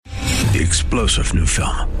The explosive new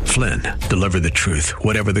film, Flynn, deliver the truth,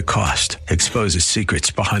 whatever the cost. Exposes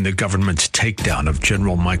secrets behind the government's takedown of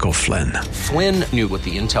General Michael Flynn. Flynn knew what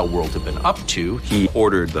the intel world had been up to. He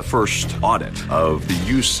ordered the first audit of the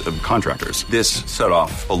use of contractors. This set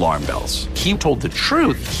off alarm bells. He told the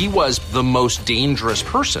truth. He was the most dangerous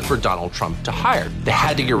person for Donald Trump to hire. They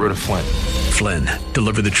had to get rid of Flynn. Flynn,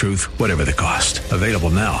 deliver the truth, whatever the cost. Available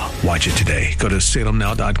now. Watch it today. Go to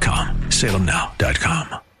salemnow.com.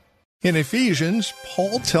 salemnow.com. In Ephesians,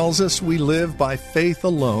 Paul tells us we live by faith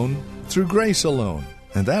alone, through grace alone,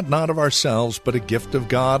 and that not of ourselves, but a gift of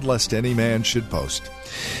God, lest any man should boast.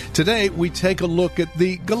 Today, we take a look at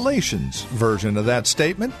the Galatians version of that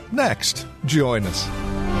statement. Next, join us.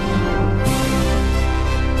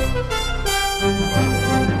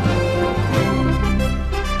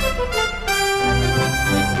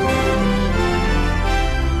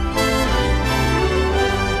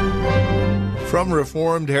 From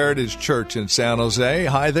Reformed Heritage Church in San Jose,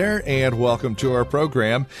 hi there, and welcome to our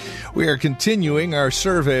program. We are continuing our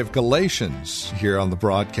survey of Galatians here on the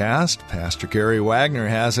broadcast. Pastor Gary Wagner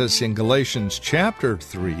has us in Galatians chapter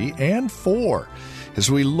 3 and 4 as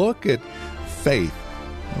we look at faith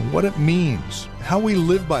and what it means, how we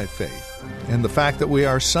live by faith, and the fact that we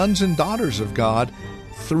are sons and daughters of God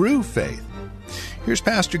through faith. Here's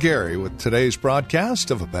Pastor Gary with today's broadcast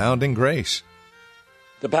of Abounding Grace.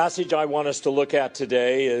 The passage I want us to look at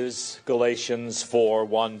today is Galatians 4,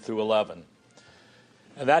 1 through 11.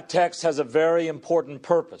 And that text has a very important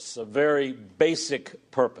purpose, a very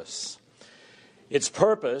basic purpose. Its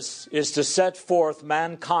purpose is to set forth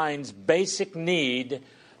mankind's basic need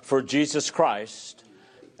for Jesus Christ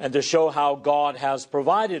and to show how God has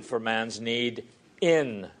provided for man's need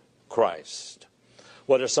in Christ.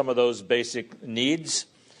 What are some of those basic needs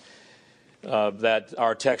that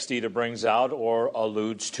our text either brings out or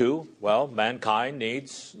alludes to? Well, mankind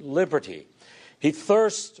needs liberty. He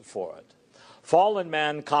thirsts for it. Fallen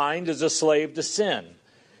mankind is a slave to sin.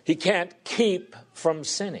 He can't keep from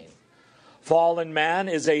sinning. Fallen man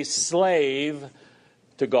is a slave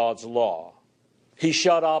to God's law. He's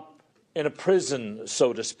shut up in a prison,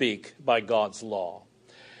 so to speak, by God's law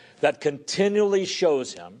that continually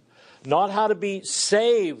shows him not how to be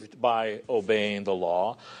saved by obeying the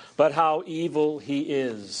law, but how evil he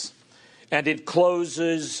is. And it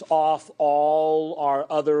closes off all our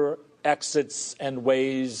other exits and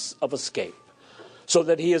ways of escape, so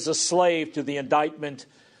that he is a slave to the indictment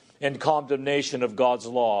and condemnation of God's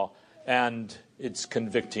law and its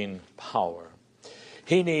convicting power.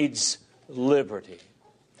 He needs liberty.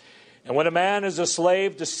 And when a man is a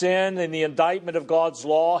slave to sin and the indictment of God's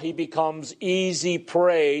law, he becomes easy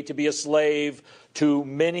prey to be a slave to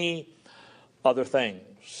many other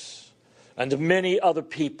things and to many other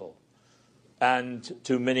people and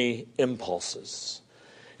to many impulses.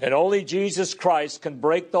 And only Jesus Christ can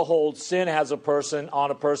break the hold sin has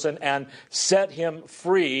on a person and set him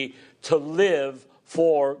free to live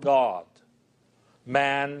for God.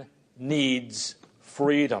 Man needs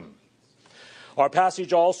freedom. Our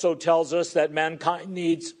passage also tells us that mankind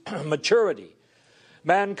needs maturity.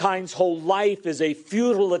 Mankind's whole life is a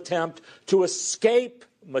futile attempt to escape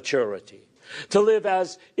maturity, to live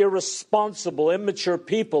as irresponsible, immature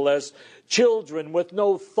people, as children with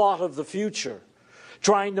no thought of the future,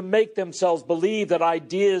 trying to make themselves believe that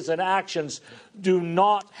ideas and actions do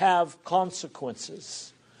not have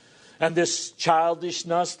consequences. And this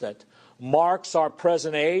childishness that marks our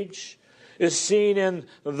present age is seen in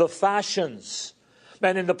the fashions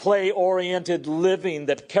and in the play-oriented living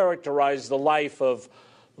that characterize the life of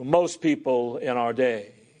most people in our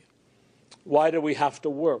day. Why do we have to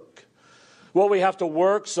work? Well, we have to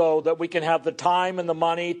work so that we can have the time and the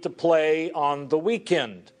money to play on the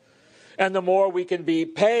weekend. And the more we can be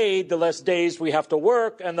paid, the less days we have to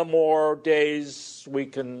work, and the more days we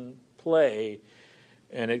can play.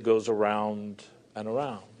 And it goes around and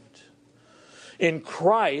around. In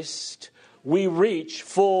Christ, we reach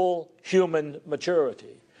full human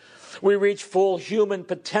maturity. We reach full human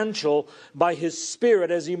potential by His Spirit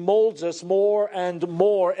as He molds us more and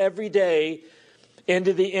more every day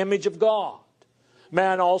into the image of God.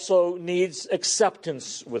 Man also needs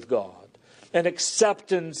acceptance with God and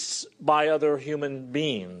acceptance by other human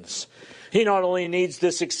beings. He not only needs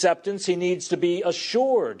this acceptance, he needs to be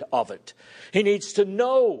assured of it. He needs to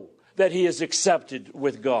know that he is accepted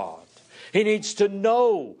with God. He needs to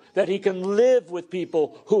know that he can live with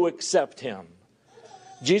people who accept him.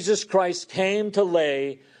 Jesus Christ came to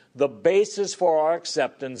lay the basis for our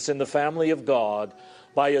acceptance in the family of God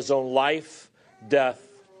by his own life, death,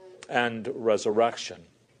 and resurrection.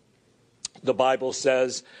 The Bible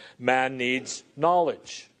says man needs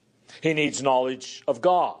knowledge. He needs knowledge of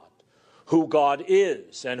God. who God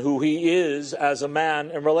is and who he is as a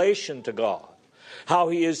man in relation to God, how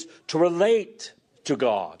he is to relate to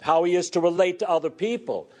God, how he is to relate to other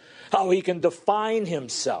people, how he can define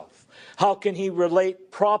himself, how can he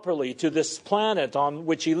relate properly to this planet on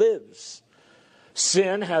which he lives.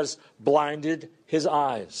 Sin has blinded his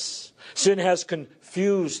eyes. Sin has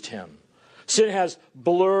confused him. Sin has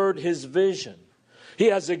blurred his vision. He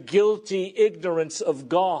has a guilty ignorance of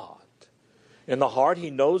God. In the heart, he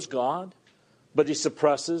knows God, but he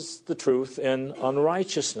suppresses the truth in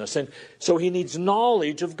unrighteousness. And so he needs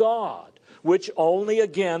knowledge of God, which only,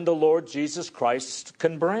 again, the Lord Jesus Christ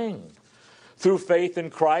can bring. Through faith in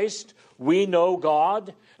Christ, we know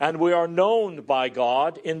God, and we are known by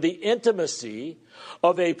God in the intimacy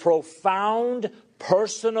of a profound,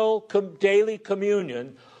 personal, daily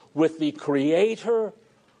communion with the Creator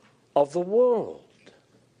of the world.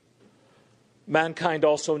 Mankind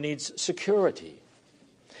also needs security.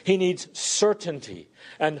 He needs certainty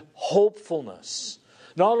and hopefulness,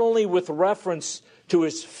 not only with reference to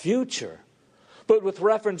his future, but with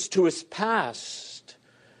reference to his past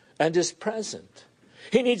and his present.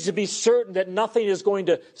 He needs to be certain that nothing is going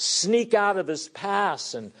to sneak out of his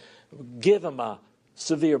past and give him a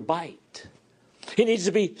severe bite. He needs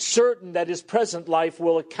to be certain that his present life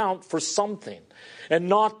will account for something and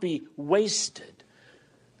not be wasted.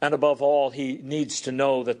 And above all, he needs to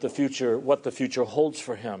know that what the future holds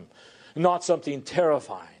for him. Not something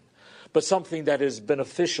terrifying, but something that is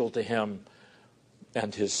beneficial to him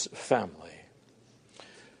and his family.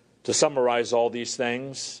 To summarize all these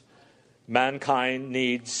things, mankind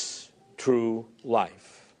needs true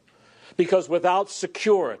life. Because without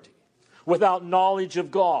security, without knowledge of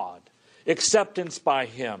God, acceptance by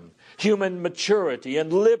him, human maturity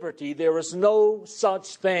and liberty, there is no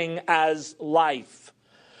such thing as life.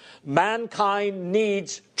 Mankind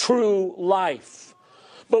needs true life.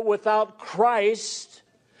 But without Christ,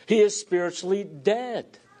 he is spiritually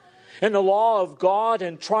dead. And the law of God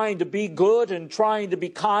and trying to be good and trying to be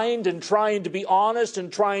kind and trying to be honest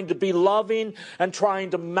and trying to be loving and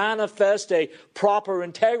trying to manifest a proper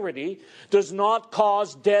integrity does not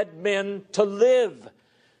cause dead men to live.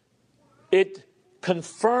 It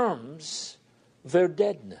confirms their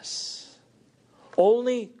deadness.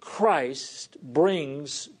 Only Christ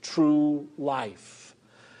brings true life.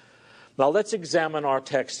 Now let's examine our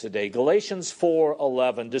text today, Galatians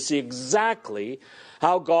 4:11, to see exactly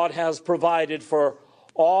how God has provided for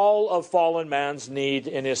all of fallen man's need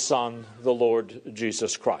in his Son, the Lord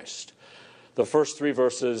Jesus Christ. The first 3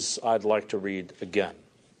 verses I'd like to read again.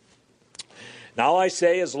 Now I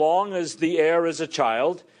say, as long as the heir is a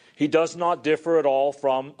child, he does not differ at all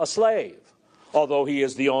from a slave, although he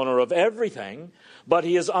is the owner of everything, but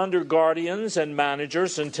he is under guardians and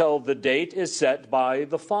managers until the date is set by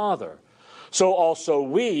the Father. So also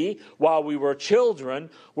we, while we were children,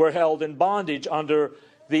 were held in bondage under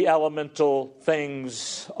the elemental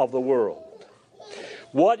things of the world.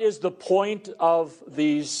 What is the point of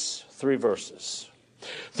these 3 verses?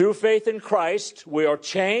 Through faith in Christ, we are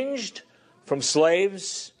changed from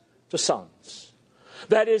slaves to sons.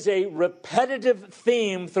 That is a repetitive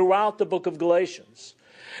theme throughout the book of Galatians.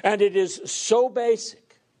 And it is so basic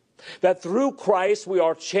that through Christ we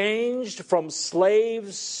are changed from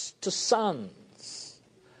slaves to sons.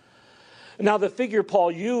 Now, the figure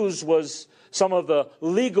Paul used was some of the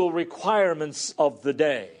legal requirements of the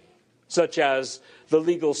day, such as the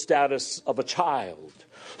legal status of a child,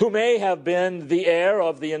 who may have been the heir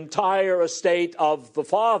of the entire estate of the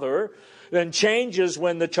father, then changes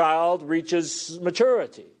when the child reaches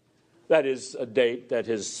maturity. That is a date that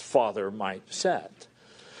his father might set.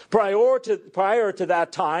 Prior to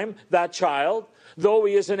that time, that child, though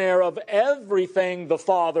he is an heir of everything the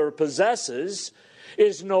father possesses,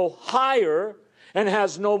 is no higher and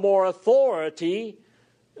has no more authority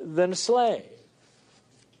than a slave.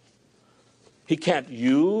 He can't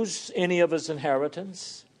use any of his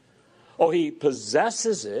inheritance. He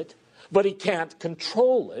possesses it, but he can't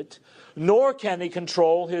control it, nor can he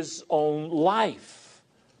control his own life.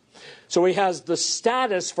 So he has the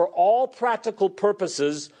status for all practical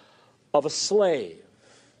purposes of a slave.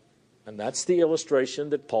 And that's the illustration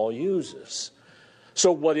that Paul uses.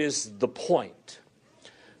 So what is the point?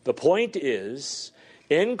 The point is,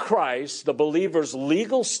 in Christ, the believer's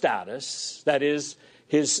legal status, that is,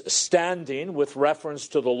 his standing with reference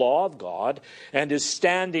to the law of God, and his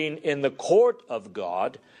standing in the court of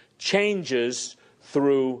God, changes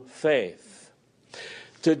through faith.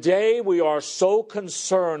 Today we are so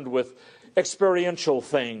concerned with experiential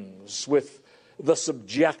things, with the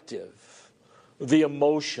subjective, the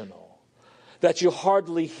emotional, that you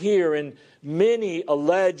hardly hear in many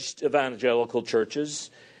alleged evangelical churches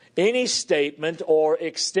any statement or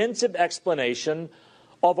extensive explanation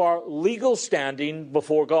of our legal standing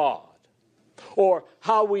before God, or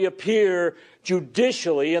how we appear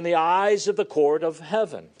judicially in the eyes of the court of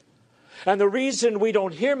heaven. And the reason we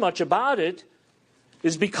don't hear much about it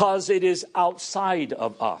is because it is outside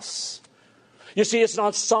of us. You see, it's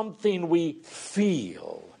not something we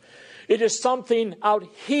feel. It is something out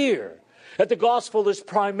here. That the gospel is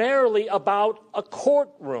primarily about a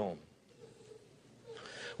courtroom.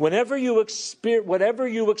 Whatever you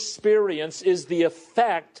experience is the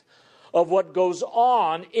effect of what goes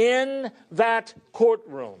on in that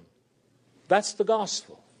courtroom. That's the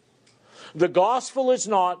gospel. The gospel is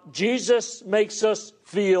not Jesus makes us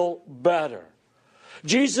feel better.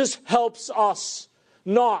 Jesus helps us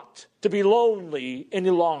not to be lonely any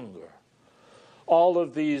longer. All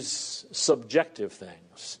of these subjective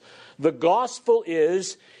things. The gospel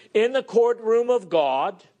is in the courtroom of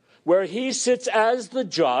God, where he sits as the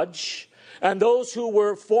judge, and those who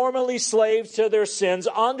were formerly slaves to their sins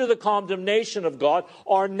under the condemnation of God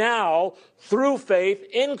are now, through faith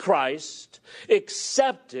in Christ,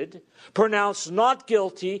 accepted, pronounced not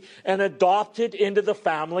guilty, and adopted into the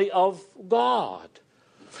family of God.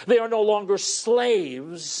 They are no longer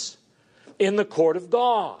slaves in the court of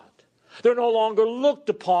God. They're no longer looked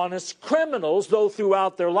upon as criminals, though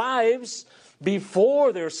throughout their lives,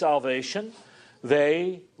 before their salvation,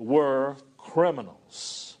 they were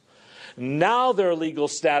criminals. Now their legal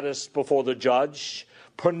status before the judge,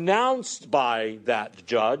 pronounced by that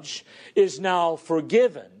judge, is now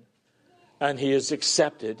forgiven, and he is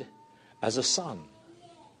accepted as a son.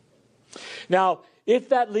 Now, if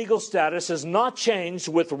that legal status has not changed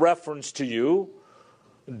with reference to you,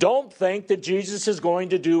 don't think that Jesus is going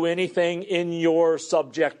to do anything in your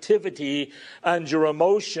subjectivity and your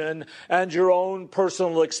emotion and your own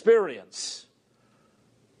personal experience.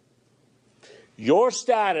 Your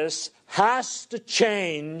status has to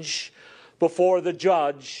change before the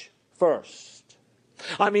judge first.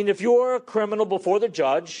 I mean, if you're a criminal before the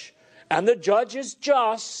judge, and the judge is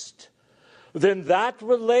just, then that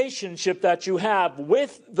relationship that you have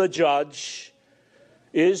with the judge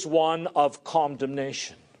is one of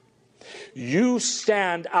condemnation. You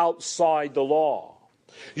stand outside the law.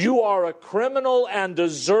 You are a criminal and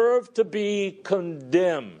deserve to be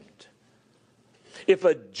condemned. If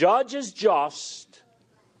a judge is just,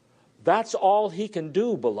 that's all he can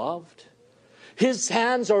do, beloved. His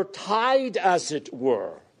hands are tied, as it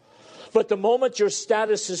were. But the moment your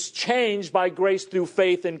status is changed by grace through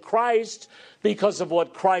faith in Christ, because of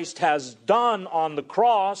what Christ has done on the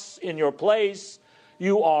cross in your place,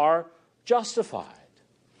 you are justified.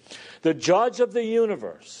 The judge of the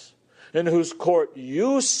universe, in whose court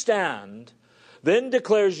you stand, then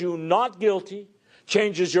declares you not guilty,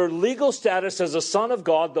 changes your legal status as a son of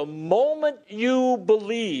God the moment you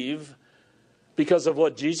believe, because of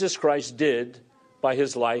what Jesus Christ did by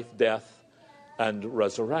his life, death, and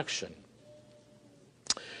resurrection.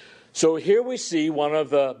 So here we see one of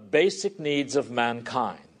the basic needs of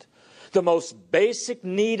mankind. The most basic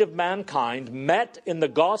need of mankind met in the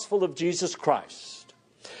gospel of Jesus Christ.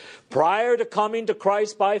 Prior to coming to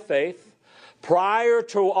Christ by faith, prior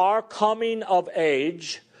to our coming of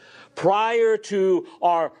age, prior to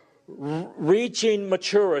our reaching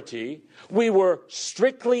maturity, we were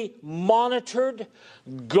strictly monitored,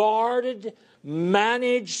 guarded,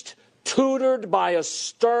 managed, tutored by a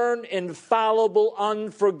stern, infallible,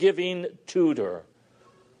 unforgiving tutor.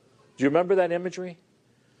 Do you remember that imagery?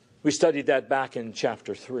 We studied that back in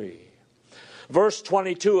chapter 3. Verse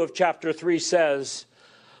 22 of chapter 3 says,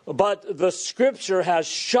 "But the Scripture has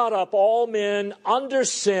shut up all men under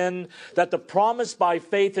sin, that the promise by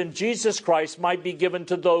faith in Jesus Christ might be given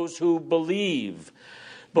to those who believe.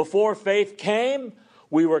 Before faith came,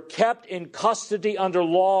 we were kept in custody under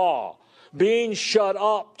law, being shut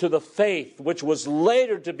up to the faith which was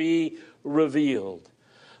later to be revealed.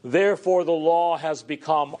 Therefore the law has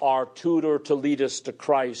become our tutor to lead us to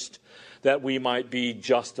Christ, that we might be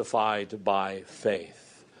justified by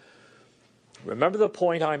faith." Remember the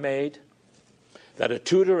point I made? That a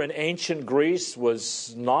tutor in ancient Greece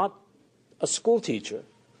was not a school teacher,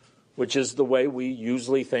 which is the way we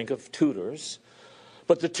usually think of tutors.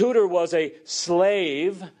 But the tutor was a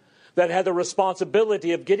slave that had the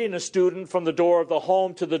responsibility of getting a student from the door of the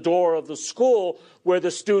home to the door of the school, where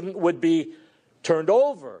the student would be turned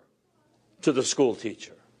over to the school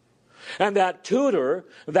teacher. And that tutor,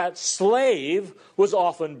 that slave, was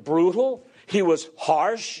often brutal. He was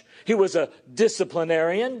harsh. He was a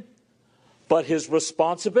disciplinarian. But his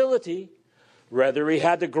responsibility, whether he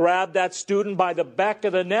had to grab that student by the back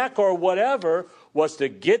of the neck or whatever, was to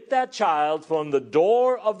get that child from the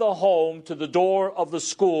door of the home to the door of the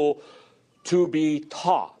school to be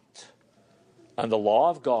taught. And the law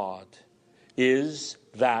of God is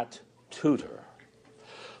that tutor.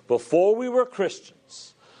 Before we were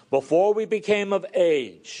Christians, before we became of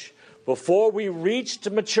age, before we reached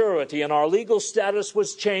maturity and our legal status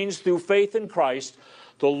was changed through faith in Christ,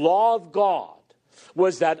 the law of God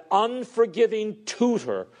was that unforgiving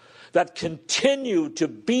tutor that continued to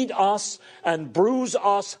beat us and bruise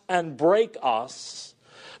us and break us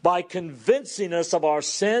by convincing us of our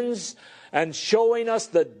sins and showing us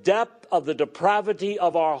the depth of the depravity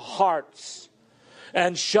of our hearts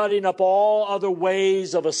and shutting up all other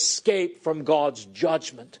ways of escape from God's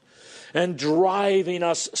judgment and driving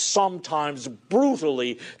us sometimes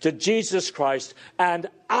brutally to Jesus Christ and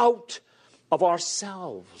out of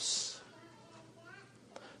ourselves.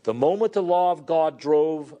 The moment the law of God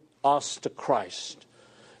drove us to Christ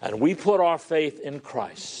and we put our faith in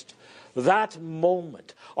Christ, that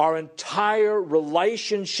moment our entire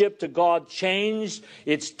relationship to God changed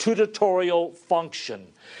its tutorial function.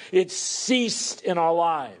 It ceased in our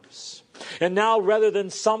lives. And now, rather than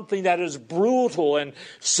something that is brutal and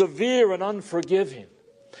severe and unforgiving,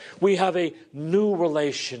 we have a new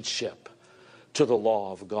relationship to the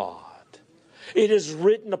law of God. It is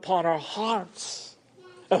written upon our hearts,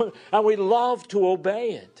 and we love to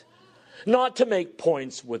obey it. Not to make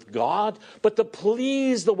points with God, but to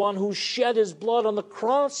please the one who shed his blood on the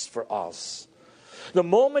cross for us. The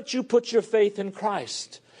moment you put your faith in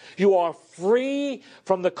Christ, you are free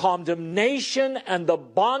from the condemnation and the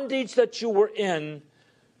bondage that you were in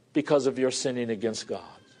because of your sinning against God.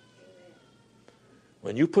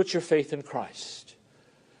 When you put your faith in Christ,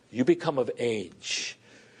 you become of age.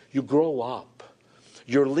 You grow up.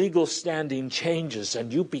 Your legal standing changes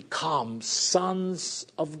and you become sons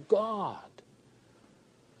of God.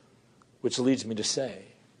 Which leads me to say,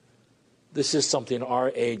 this is something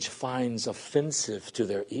our age finds offensive to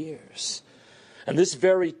their ears. And this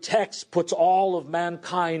very text puts all of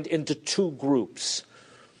mankind into two groups.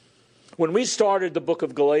 When we started the book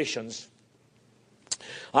of Galatians,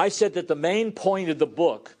 I said that the main point of the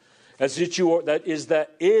book is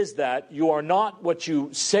that you are not what you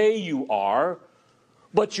say you are,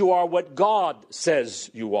 but you are what God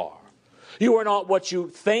says you are. You are not what you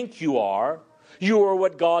think you are. You are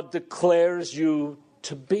what God declares you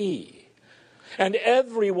to be. And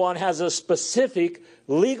everyone has a specific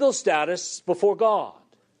legal status before God.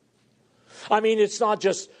 I mean, it's not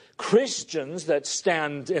just Christians that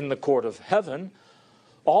stand in the court of heaven.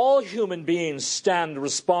 All human beings stand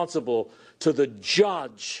responsible to the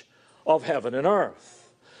judge of heaven and earth.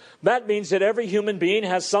 That means that every human being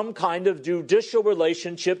has some kind of judicial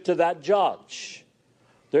relationship to that judge.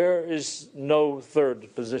 There is no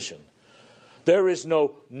third position. There is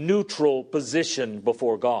no neutral position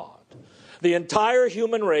before God. The entire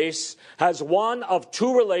human race has one of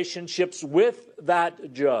two relationships with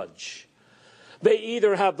that judge. They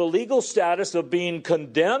either have the legal status of being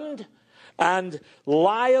condemned and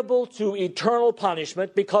liable to eternal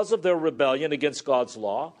punishment because of their rebellion against God's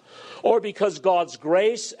law, or because God's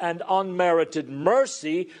grace and unmerited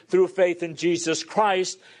mercy through faith in Jesus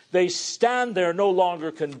Christ, they stand there no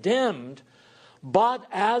longer condemned, but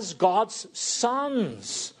as God's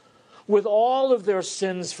sons, with all of their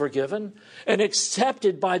sins forgiven and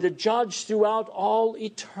accepted by the judge throughout all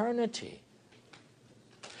eternity.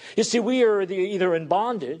 You see, we are either in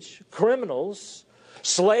bondage, criminals,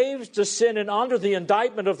 slaves to sin and under the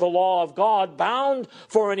indictment of the law of God, bound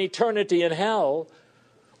for an eternity in hell,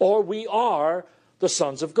 or we are the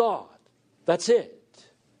sons of God. That's it.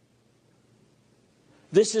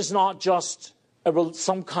 This is not just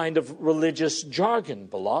some kind of religious jargon,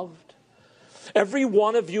 beloved. Every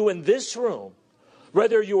one of you in this room,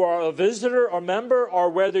 whether you are a visitor or member, or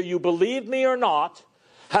whether you believe me or not,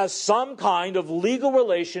 has some kind of legal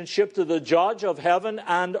relationship to the judge of heaven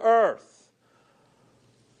and earth.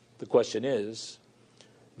 The question is,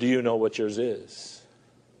 do you know what yours is?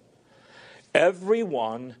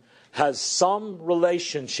 Everyone has some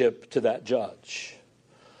relationship to that judge.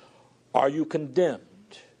 Are you condemned?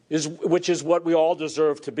 Which is what we all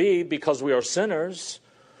deserve to be because we are sinners.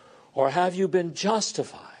 Or have you been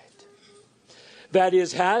justified? That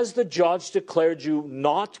is, has the judge declared you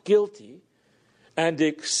not guilty and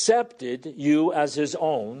accepted you as his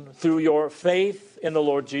own through your faith in the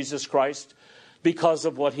Lord Jesus Christ because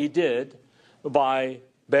of what he did by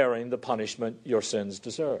bearing the punishment your sins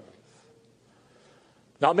deserve?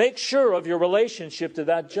 Now make sure of your relationship to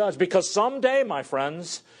that judge, because someday, my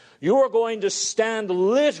friends, you are going to stand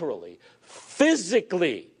literally,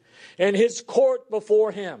 physically in his court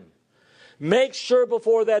before him, Make sure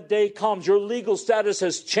before that day comes, your legal status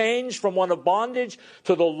has changed from one of bondage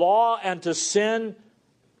to the law and to sin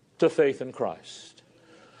to faith in Christ.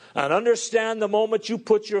 And understand the moment you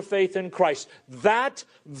put your faith in Christ, that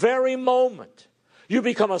very moment, you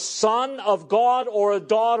become a son of God or a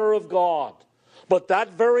daughter of God. But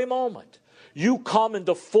that very moment, you come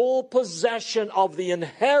into full possession of the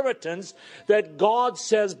inheritance that God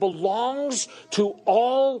says belongs to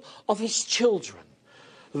all of His children.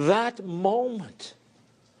 That moment,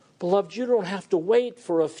 beloved, you don't have to wait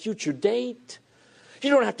for a future date. You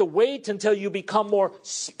don't have to wait until you become more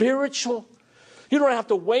spiritual. You don't have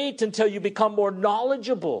to wait until you become more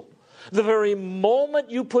knowledgeable. The very moment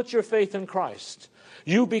you put your faith in Christ,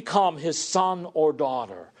 you become His son or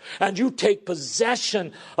daughter. And you take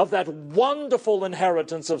possession of that wonderful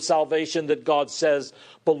inheritance of salvation that God says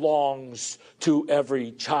belongs to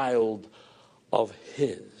every child of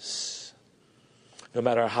His. No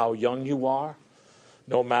matter how young you are,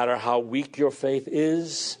 no matter how weak your faith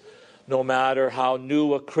is, no matter how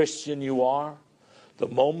new a Christian you are, the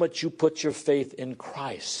moment you put your faith in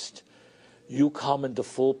Christ, you come into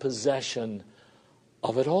full possession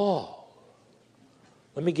of it all.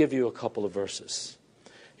 Let me give you a couple of verses.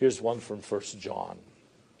 Here's one from 1 John.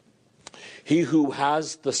 He who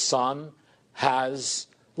has the Son has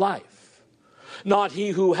life. Not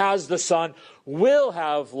he who has the Son will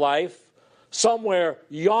have life somewhere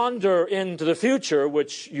yonder into the future,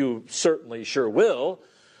 which you certainly sure will,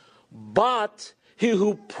 but he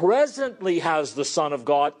who presently has the Son of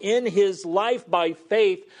God in his life by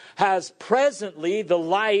faith has presently the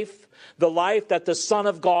life that the Son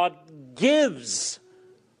of God gives.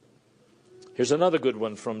 Here's another good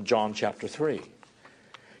one from John chapter 3.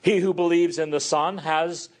 He who believes in the Son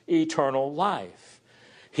has eternal life.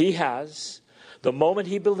 He has, the moment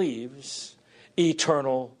he believes,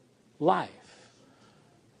 eternal life.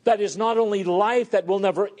 That is not only life that will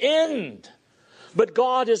never end, but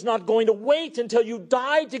God is not going to wait until you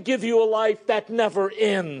die to give you a life that never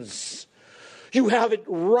ends. You have it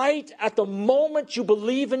right at the moment you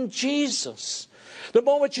believe in Jesus. The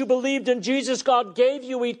moment you believed in Jesus, God gave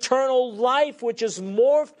you eternal life, which is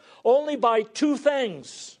morphed only by two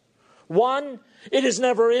things. One, it is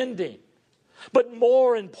never ending. But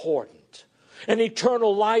more important, an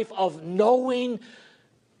eternal life of knowing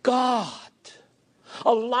God.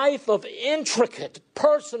 A life of intricate,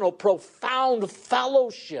 personal, profound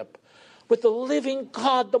fellowship with the living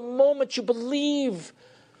God the moment you believe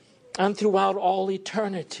and throughout all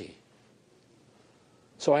eternity.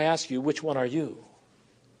 So I ask you, which one are you?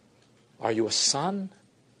 Are you a son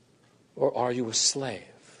or are you a slave?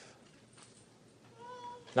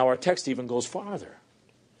 Now our text even goes farther.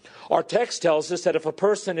 Our text tells us that if a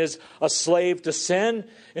person is a slave to sin,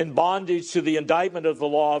 in bondage to the indictment of the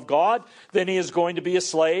law of God, then he is going to be a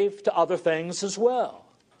slave to other things as well.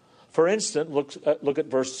 For instance, look at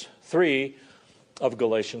verse 3 of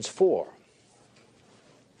Galatians 4.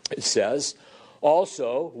 It says,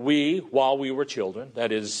 also we, while we were children,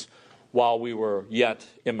 that is, while we were yet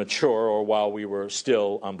immature or while we were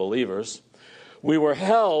still unbelievers, we were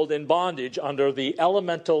held in bondage under the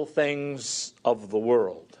elemental things of the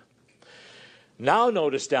world. Now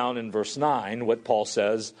notice down in verse 9 what Paul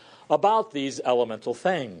says about these elemental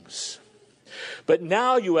things. But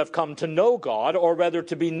now you have come to know God, or rather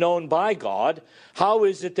to be known by God. How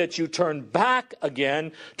is it that you turn back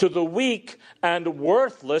again to the weak and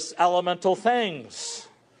worthless elemental things?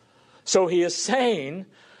 So he is saying,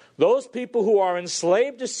 those people who are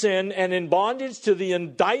enslaved to sin and in bondage to the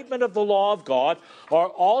indictment of the law of God are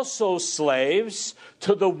also slaves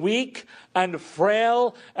to the weak and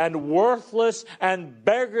frail and worthless and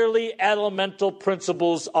beggarly elemental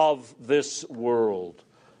principles of this world.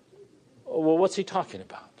 Well, what's he talking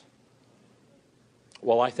about?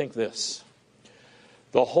 Well, I think this.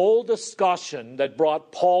 The whole discussion that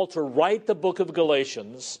brought Paul to write the book of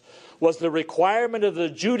Galatians was the requirement of the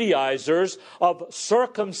Judaizers of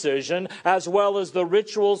circumcision as well as the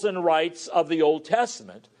rituals and rites of the Old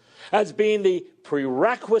Testament as being the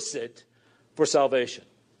prerequisite for salvation.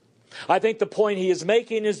 I think the point he is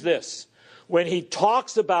making is this. When he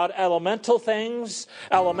talks about elemental things,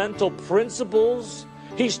 elemental principles,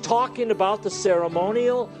 he's talking about the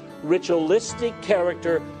ceremonial, ritualistic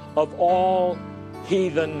character of all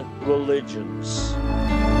heathen religions.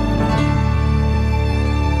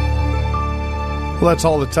 Well, that's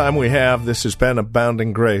all the time we have. This has been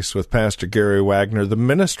Abounding Grace with Pastor Gary Wagner, the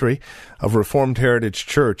ministry of Reformed Heritage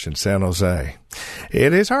Church in San Jose.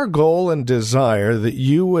 It is our goal and desire that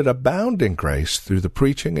you would abound in grace through the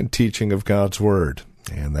preaching and teaching of God's Word.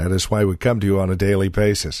 And that is why we come to you on a daily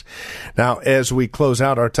basis. Now, as we close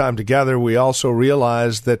out our time together, we also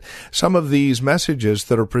realize that some of these messages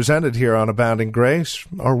that are presented here on Abounding Grace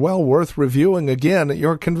are well worth reviewing again at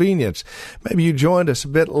your convenience. Maybe you joined us a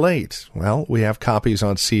bit late. Well, we have copies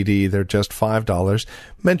on CD. They're just $5.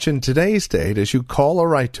 Mention today's date as you call or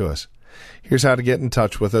write to us. Here's how to get in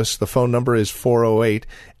touch with us. The phone number is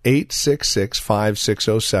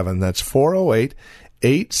 408-866-5607. That's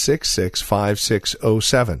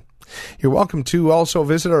 408-866-5607. You're welcome to also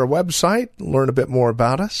visit our website, learn a bit more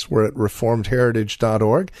about us. We're at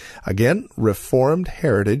reformedheritage.org. Again,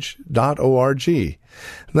 reformedheritage.org. And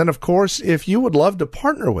then, of course, if you would love to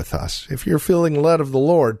partner with us, if you're feeling led of the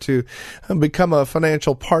Lord to become a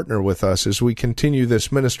financial partner with us as we continue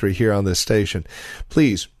this ministry here on this station,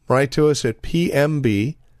 please write to us at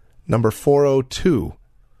PMB number 402.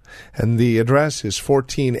 And the address is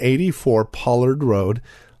 1484 Pollard Road,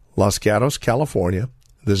 Los Gatos, California.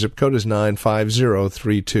 The zip code is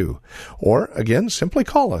 95032. Or, again, simply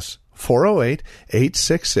call us,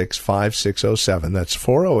 408-866-5607. That's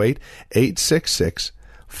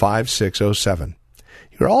 408-866-5607.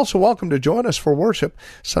 You're also welcome to join us for worship.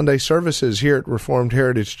 Sunday services here at Reformed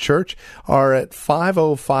Heritage Church are at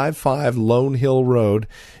 5055 Lone Hill Road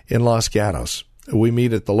in Los Gatos. We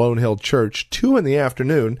meet at the Lone Hill Church 2 in the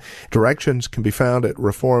afternoon. Directions can be found at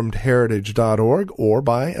reformedheritage.org or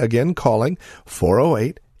by, again, calling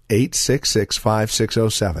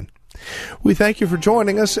 408-866-5607. We thank you for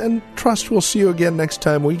joining us and trust we'll see you again next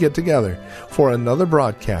time we get together for another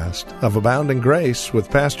broadcast of Abounding Grace with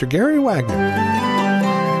Pastor Gary Wagner.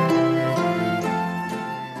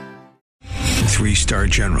 3-star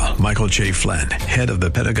General Michael J. Flynn, head of the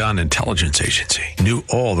Pentagon Intelligence Agency, knew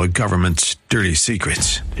all the government's dirty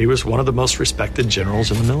secrets. He was one of the most respected generals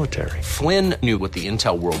in the military. Flynn knew what the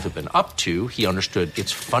intel world had been up to. He understood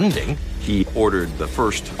its funding. He ordered the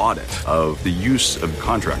first audit of the use of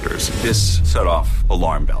contractors. This set off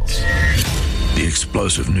alarm bells. The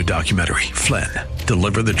explosive new documentary, Flynn,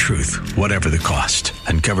 Deliver the Truth, Whatever the Cost,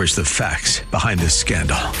 uncovers the facts behind this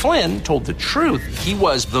scandal. Flynn told the truth. He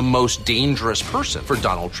was the most dangerous person for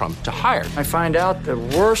Donald Trump to hire. I find out the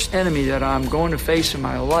worst enemy that I'm going to face in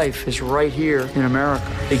my life is right here in America.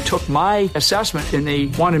 They took my assessment and they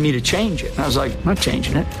wanted me to change it. And I was like, I'm not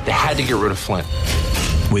changing it. They had to get rid of Flynn.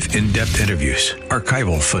 With in-depth interviews,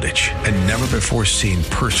 archival footage, and never-before-seen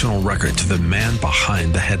personal records of the man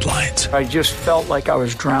behind the headlines. I just felt like I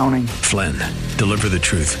was drowning. Flynn, Deliver the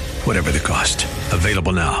Truth, Whatever the Cost.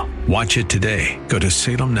 Available now. Watch it today. Go to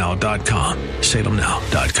salemnow.com.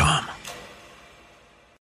 salemnow.com.